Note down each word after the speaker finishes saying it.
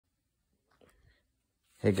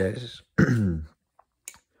Hey guys,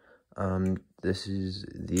 this is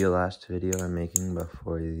the last video I'm making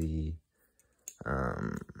before the,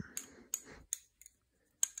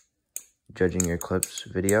 judging your clips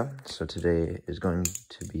video. So today is going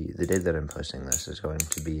to be, the day that I'm posting this is going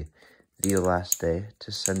to be the last day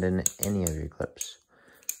to send in any of your clips.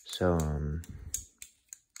 So,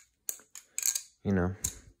 you know,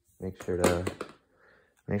 make sure to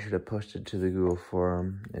post it to the Google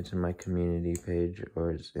forum. It's in my community page,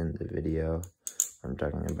 or it's in the video I'm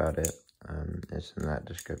talking about it. It's in that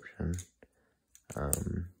description.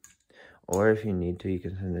 Or if you need to, you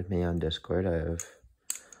can send it to me on Discord. I have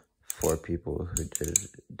 4 people who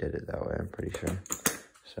did it that way, I'm pretty sure.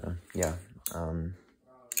 So, yeah.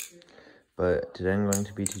 But today I'm going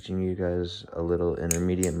to be teaching you guys a little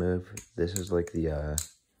intermediate move. This is like the,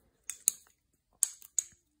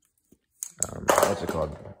 what's it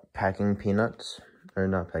called? Packing peanuts? Or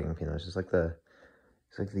not packing peanuts, it's like the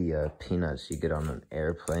peanuts you get on an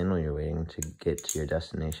airplane when you're waiting to get to your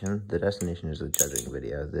destination. The destination is the judging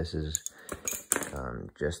video. This is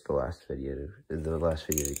just the last video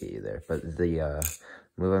to get you there. But the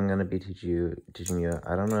move I'm gonna be teaching you,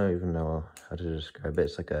 I don't even know how to describe it.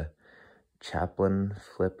 It's like a chaplin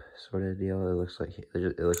flip sort of deal. It looks like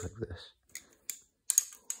this.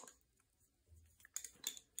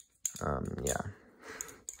 Yeah.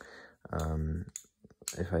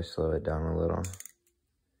 If I slow it down a little,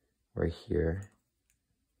 right here,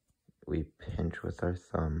 we pinch with our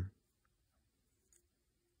thumb,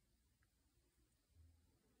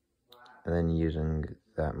 and then using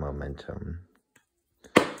the momentum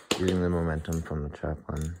from the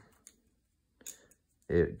chaplin,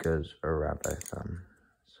 it goes around our thumb.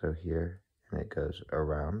 So here, and it goes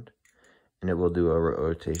around, and it will do a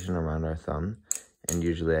rotation around our thumb, and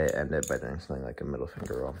usually I end it by doing something like a middle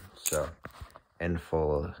finger roll. So, in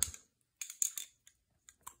full,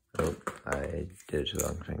 oh, I did it to the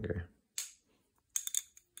wrong finger,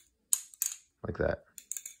 like that.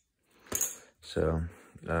 So,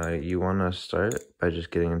 you want to start by just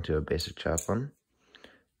getting into a basic chaplin.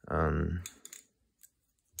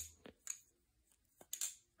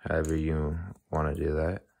 However you want to do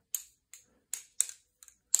that.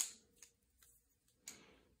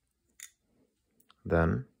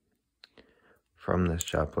 Then, from this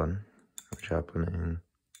chaplining,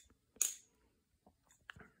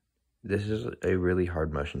 this is a really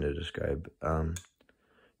hard motion to describe.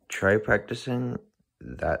 Try practicing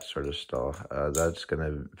that sort of style. That's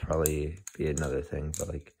gonna probably be another thing, but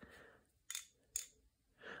like,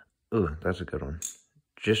 ooh, that's a good one.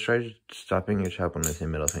 Just try stopping your chaplin with your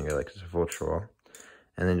middle finger like it's a full troll,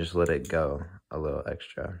 and then just let it go a little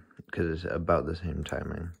extra, because it's about the same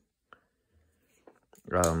timing.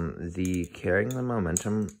 The carrying the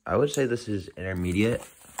momentum, I would say this is intermediate,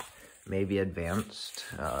 maybe advanced,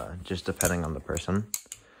 just depending on the person.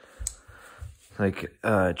 Like,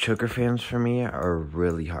 choker fans for me are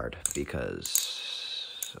really hard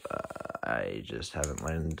because I just haven't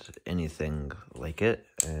learned anything like it.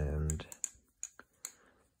 And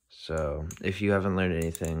so if you haven't learned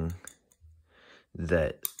anything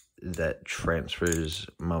that transfers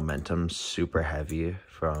momentum super heavy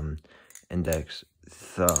from index,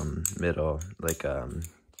 thumb, middle, like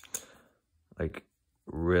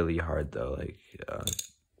really hard though, like, I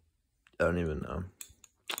don't even know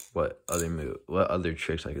what other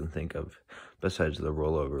tricks I can think of besides the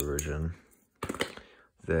rollover version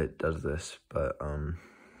that does this, but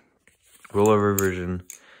rollover version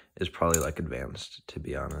is probably like advanced, to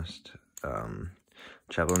be honest.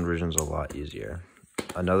 Chaplin version's a lot easier.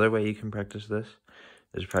 Another way you can practice this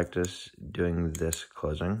is practice doing this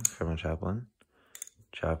closing from a chaplin.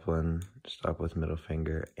 Chaplin, stop with middle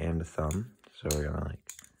finger and thumb. So we're gonna like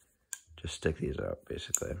just stick these out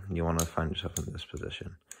basically. You want to find yourself in this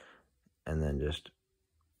position, and then just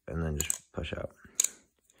push out.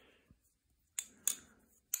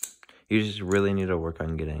 You just really need to work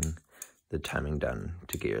on getting the timing done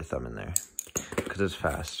to get your thumb in there, because it's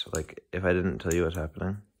fast. Like, if I didn't tell you what's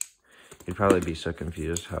happening, you'd probably be so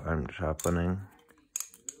confused how I'm chaplining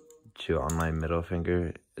to on my middle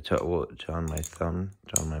finger, to on my thumb,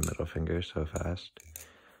 to on my middle finger so fast.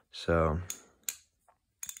 So,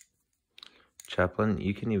 chaplin,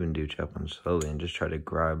 you can even do chaplin slowly and just try to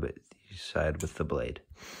grab the side with the blade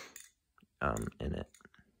in it.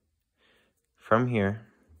 From here,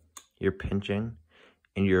 you're pinching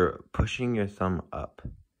and you're pushing your thumb up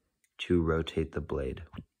to rotate the blade,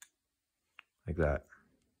 like that.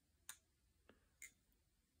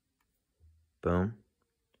 Boom.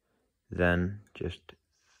 Then just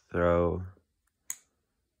throw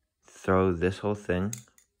this whole thing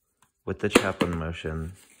with the chaplin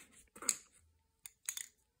motion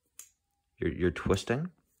you're twisting,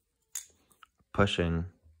 pushing,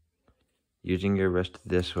 using your wrist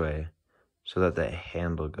this way so that the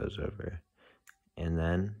handle goes over. And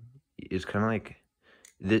then it's kind of like,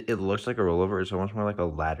 it looks like a rollover. It's almost more like a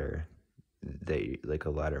ladder, like a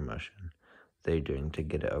ladder motion that you're doing to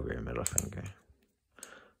get it over your middle finger.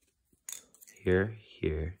 Here,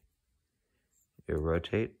 it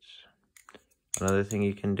rotates. Another thing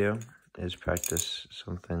you can do is practice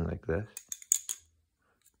something like this.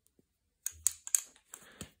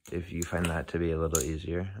 If you find that to be a little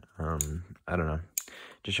easier, I don't know.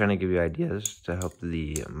 Just trying to give you ideas to help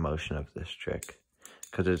the motion of this trick,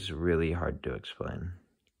 because it's really hard to explain.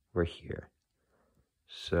 We're here.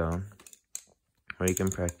 So, what you can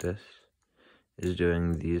practice is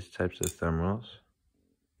doing these types of thumb rolls,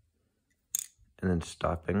 and then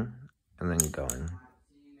stopping, and then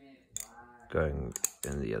going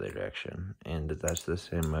in the other direction. And that's the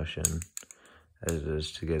same motion as it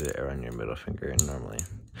is to get it around your middle finger normally.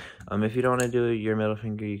 If you don't want to do your middle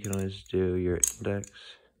finger, you can always do your index.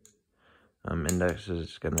 Index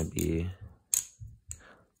is going to be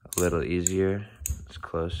a little easier. It's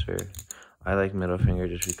closer. I like middle finger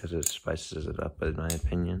just because it spices it up, in my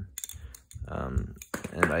opinion.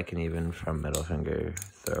 And I can even, from middle finger,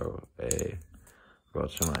 throw a roll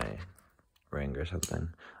to my ring or something.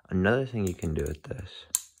 Another thing you can do with this,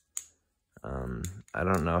 I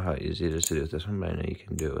don't know how easy it is to do with this one, but I know you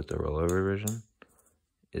can do it with the rollover version,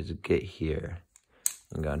 is get here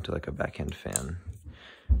and go into like a backhand fan.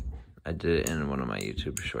 I did it in one of my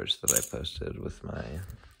YouTube shorts that I posted with my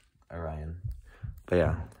Orion. But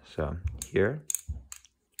yeah, so here,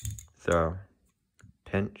 throw,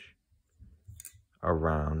 pinch,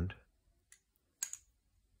 around,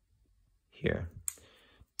 here.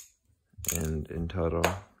 And in total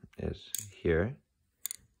is here.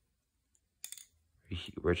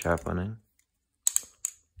 We're chaplining.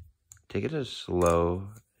 Take it as slow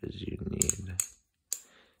as you need.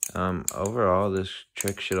 Overall, this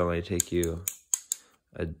trick should only take you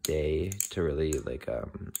a day to really like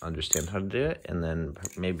understand how to do it, and then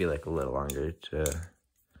maybe like a little longer to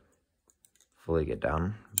fully get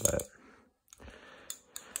down. But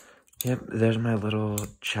yep, there's my little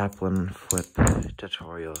chaplin flip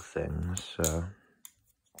tutorial thing. So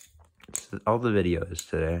it's all the videos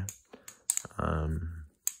today.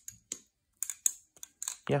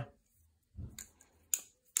 Yeah.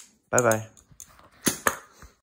 Bye-bye.